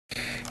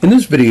In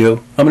this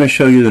video, I'm going to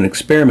show you an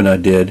experiment I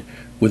did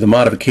with a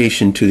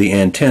modification to the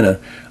antenna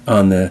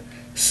on the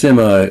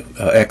Syma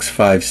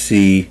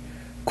X5C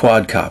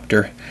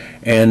quadcopter.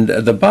 And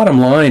the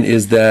bottom line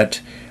is that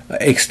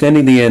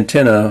extending the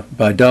antenna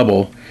by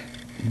double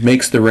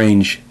makes the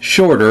range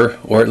shorter,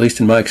 or at least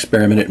in my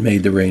experiment it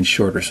made the range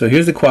shorter. So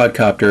here's the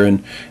quadcopter,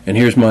 and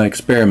here's my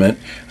experiment.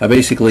 I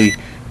basically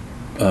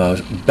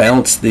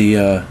balanced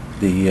the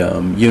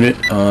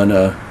unit on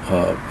a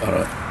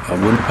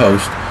wooden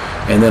post,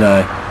 and then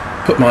I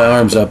put my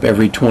arms up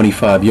every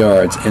 25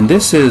 yards, and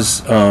this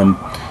is 8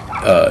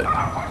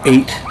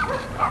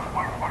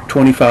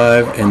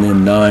 25 and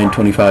then 9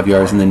 25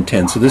 yards and then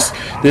 10. So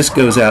this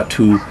goes out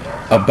to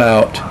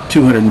about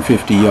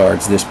 250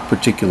 yards, this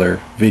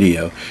particular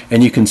video,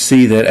 and you can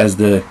see that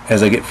as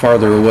I get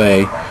farther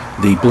away,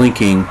 the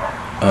blinking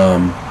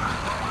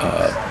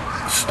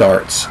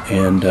starts,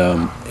 and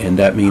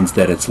that means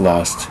that it's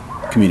lost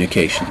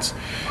communications.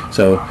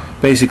 So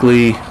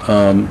basically,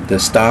 the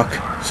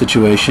stock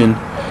situation,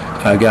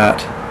 I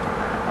got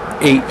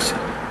 8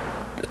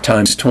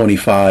 times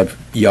 25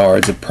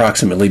 yards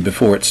approximately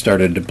before it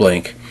started to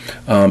blink.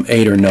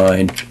 8 or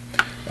 9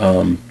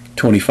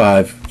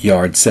 25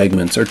 yard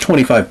segments, or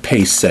 25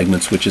 pace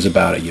segments, which is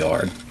about a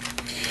yard.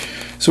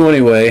 So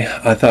anyway,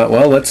 I thought,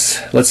 well, let's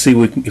see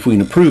if we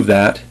can improve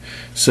that.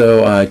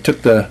 So I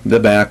took the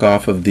back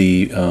off of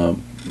the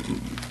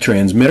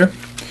transmitter,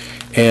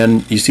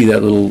 and you see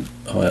that little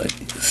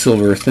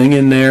silver thing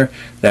in there.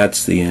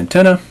 That's the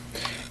antenna.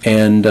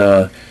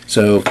 And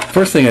so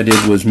first thing I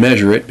did was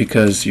measure it,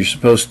 because you're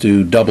supposed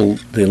to double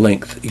the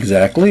length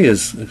exactly,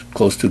 as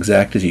close to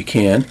exact as you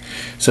can.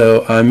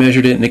 So I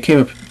measured it, and it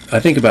came up,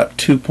 I think, about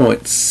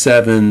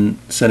 2.7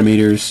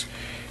 centimeters,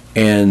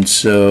 and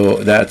so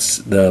that's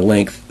the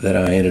length that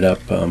I ended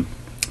up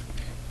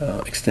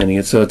extending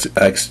it. So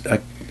I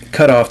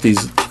cut off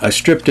these, I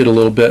stripped it a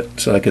little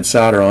bit so I could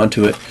solder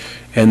onto it,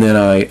 and then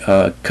I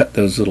cut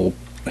those little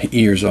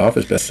ears off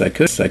as best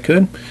as I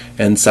could,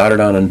 and soldered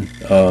on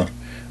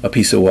a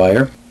piece of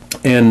wire,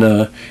 and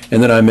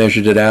then I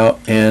measured it out,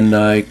 and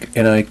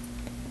I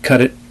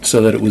cut it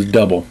so that it was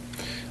double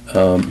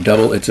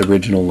its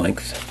original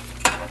length.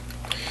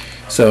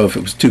 So if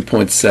it was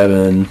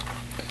 2.7,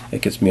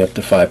 it gets me up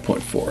to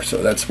 5.4.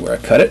 So that's where I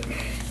cut it,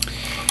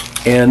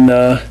 and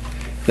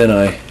then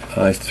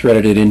I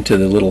threaded it into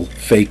the little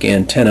fake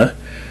antenna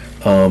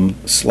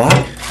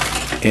slot,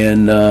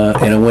 and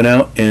I went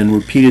out and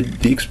repeated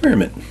the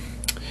experiment.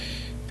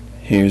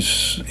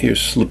 Here's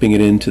slipping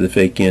it into the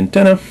fake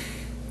antenna,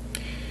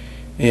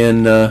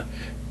 and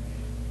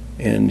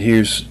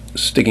here's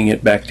sticking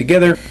it back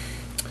together.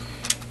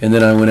 And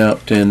then I went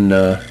out and,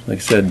 like I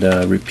said,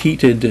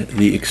 repeated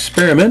the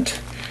experiment,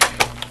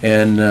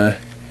 and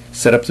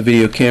set up the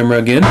video camera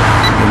again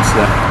against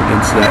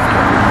that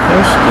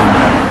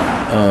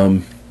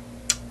post.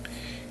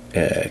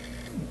 And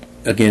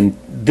again,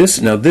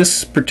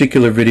 this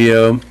particular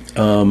video,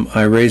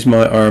 I raised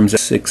my arms at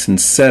 6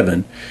 and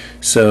 7.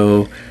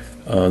 So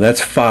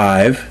that's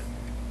 5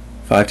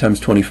 times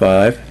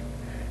 25.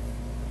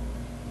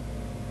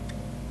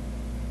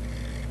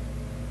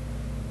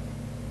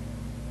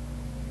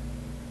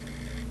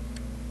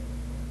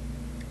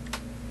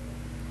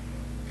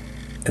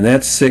 And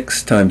that's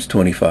 6 times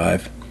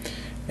 25.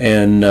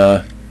 And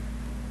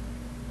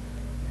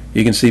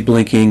you can see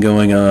blinking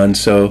going on.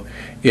 So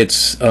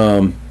it's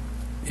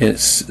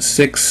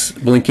 6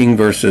 blinking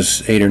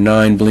versus 8 or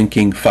 9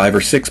 blinking, 5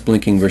 or 6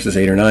 blinking versus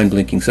 8 or 9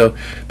 blinking. So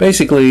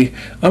basically,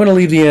 I'm going to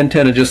leave the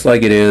antenna just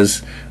like it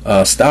is.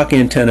 Stock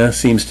antenna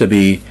seems to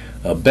be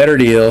a better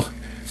deal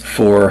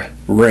for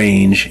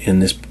range in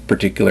this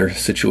particular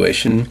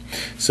situation.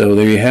 So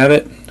there you have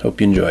it.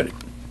 Hope you enjoyed it.